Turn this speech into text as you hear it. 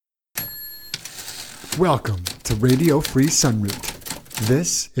Welcome to Radio Free Sunroot.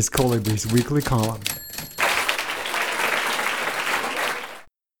 This is Colibri's weekly column.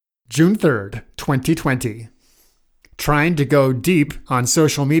 June 3rd, 2020. Trying to go deep on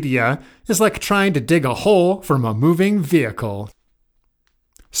social media is like trying to dig a hole from a moving vehicle.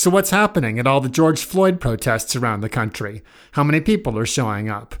 So what's happening at all the George Floyd protests around the country? How many people are showing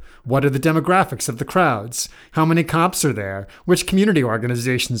up? What are the demographics of the crowds? How many cops are there? Which community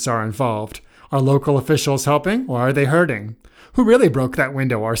organizations are involved? Are local officials helping, or are they hurting? Who really broke that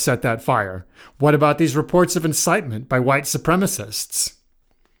window or set that fire? What about these reports of incitement by white supremacists?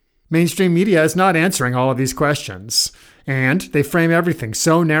 Mainstream media is not answering all of these questions, and they frame everything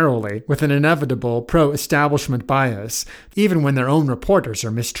so narrowly with an inevitable pro-establishment bias, even when their own reporters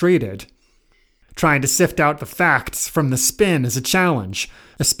are mistreated. Trying to sift out the facts from the spin is a challenge,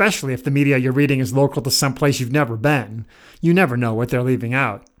 especially if the media you're reading is local to someplace you've never been. You never know what they're leaving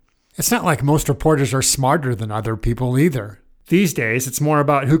out. It's not like most reporters are smarter than other people either. These days, it's more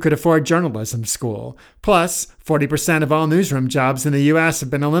about who could afford journalism school. Plus, 40% of all newsroom jobs in the U.S. have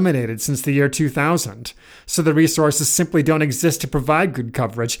been eliminated since the year 2000, so the resources simply don't exist to provide good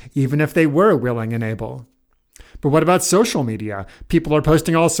coverage, even if they were willing and able. But what about social media? People are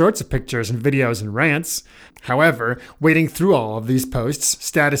posting all sorts of pictures and videos and rants. However, wading through all of these posts,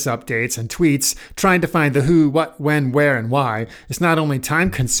 status updates, and tweets, trying to find the who, what, when, where, and why is not only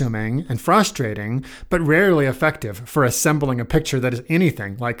time-consuming and frustrating, but rarely effective for assembling a picture that is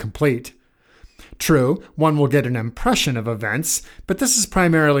anything like complete. True, one will get an impression of events, but this is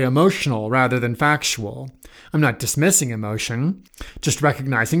primarily emotional rather than factual. I'm not dismissing emotion, just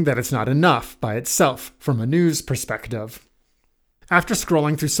recognizing that it's not enough by itself from a news perspective. After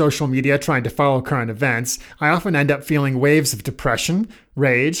scrolling through social media trying to follow current events, I often end up feeling waves of depression,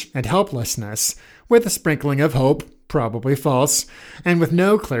 rage, and helplessness, with a sprinkling of hope, probably false, and with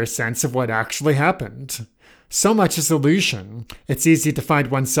no clear sense of what actually happened. So much is illusion, it's easy to find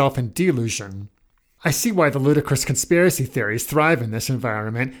oneself in delusion. I see why the ludicrous conspiracy theories thrive in this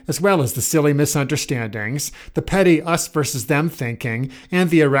environment, as well as the silly misunderstandings, the petty us versus them thinking, and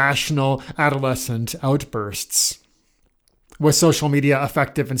the irrational adolescent outbursts. Was social media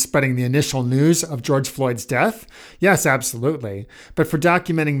effective in spreading the initial news of George Floyd's death? Yes, absolutely. But for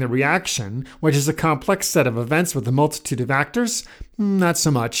documenting the reaction, which is a complex set of events with a multitude of actors, not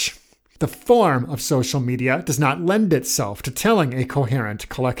so much. The form of social media does not lend itself to telling a coherent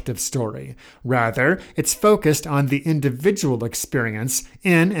collective story. Rather, it's focused on the individual experience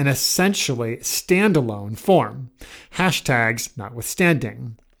in an essentially standalone form. Hashtags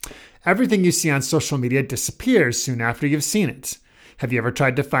notwithstanding. Everything you see on social media disappears soon after you've seen it. Have you ever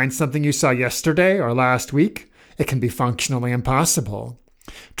tried to find something you saw yesterday or last week? It can be functionally impossible.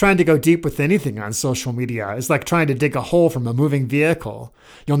 Trying to go deep with anything on social media is like trying to dig a hole from a moving vehicle.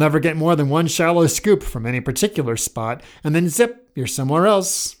 You'll never get more than one shallow scoop from any particular spot, and then zip, you're somewhere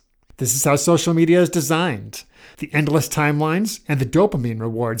else. This is how social media is designed. The endless timelines and the dopamine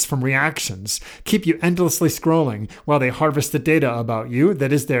rewards from reactions keep you endlessly scrolling while they harvest the data about you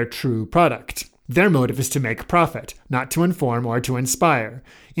that is their true product. Their motive is to make profit, not to inform or to inspire.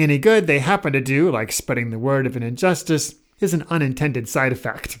 Any good they happen to do, like spreading the word of an injustice, is an unintended side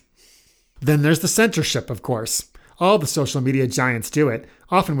effect. Then there's the censorship, of course. All the social media giants do it,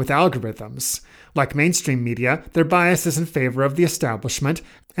 often with algorithms. Like mainstream media, their bias is in favor of the establishment,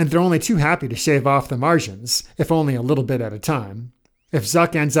 and they're only too happy to shave off the margins, if only a little bit at a time. If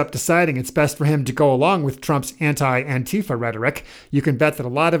Zuck ends up deciding it's best for him to go along with Trump's anti-Antifa rhetoric, you can bet that a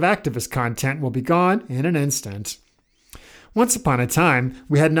lot of activist content will be gone in an instant. Once upon a time,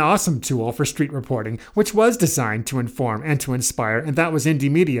 we had an awesome tool for street reporting, which was designed to inform and to inspire, and that was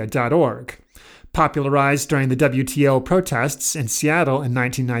indiemedia.org. Popularized during the WTO protests in Seattle in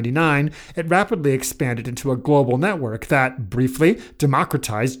 1999, it rapidly expanded into a global network that, briefly,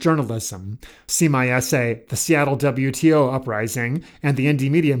 democratized journalism. See my essay, The Seattle WTO Uprising and the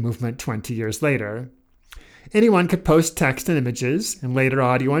Indie Media Movement 20 years later. Anyone could post text and images, and later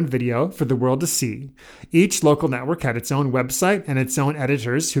audio and video, for the world to see. Each local network had its own website and its own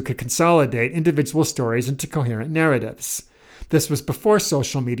editors who could consolidate individual stories into coherent narratives. This was before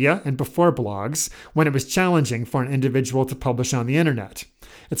social media and before blogs, when it was challenging for an individual to publish on the internet.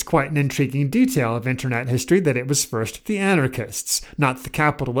 It's quite an intriguing detail of internet history that it was first the anarchists, not the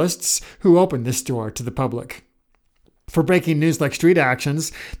capitalists, who opened this door to the public. For breaking news like street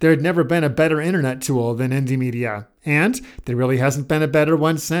actions, there had never been a better internet tool than Indie Media, and there really hasn't been a better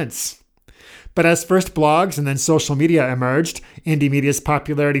one since. But as first blogs and then social media emerged, Indie Media's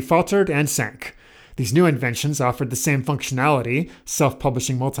popularity faltered and sank. These new inventions offered the same functionality,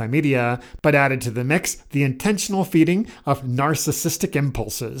 self-publishing multimedia, but added to the mix the intentional feeding of narcissistic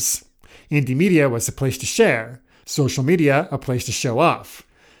impulses. Indie media was a place to share. Social media, a place to show off.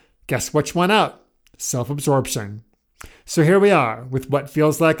 Guess which won out? Self-absorption. So here we are, with what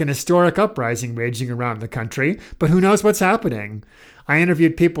feels like an historic uprising raging around the country, but who knows what's happening? I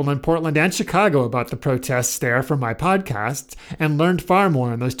interviewed people in Portland and Chicago about the protests there for my podcast, and learned far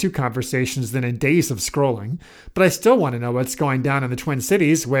more in those two conversations than in days of scrolling. But I still want to know what's going down in the Twin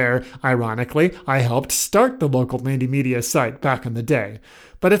Cities, where, ironically, I helped start the local indie media site back in the day,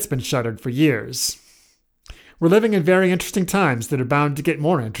 but it's been shuttered for years. We're living in very interesting times that are bound to get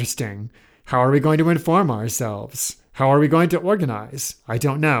more interesting. How are we going to inform ourselves? How are we going to organize? I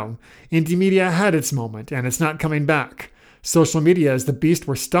don't know. Indie media had its moment, and it's not coming back. Social media is the beast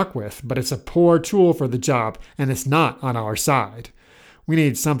we're stuck with, but it's a poor tool for the job, and it's not on our side. We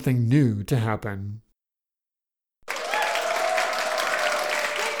need something new to happen.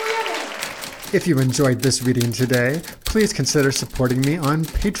 If you enjoyed this reading today, please consider supporting me on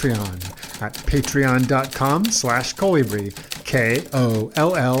Patreon at patreon.com/Kolibri,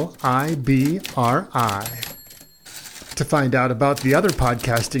 KOLLIBRI. To find out about the other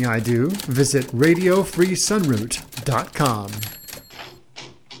podcasting I do, visit radiofreesunroot.com.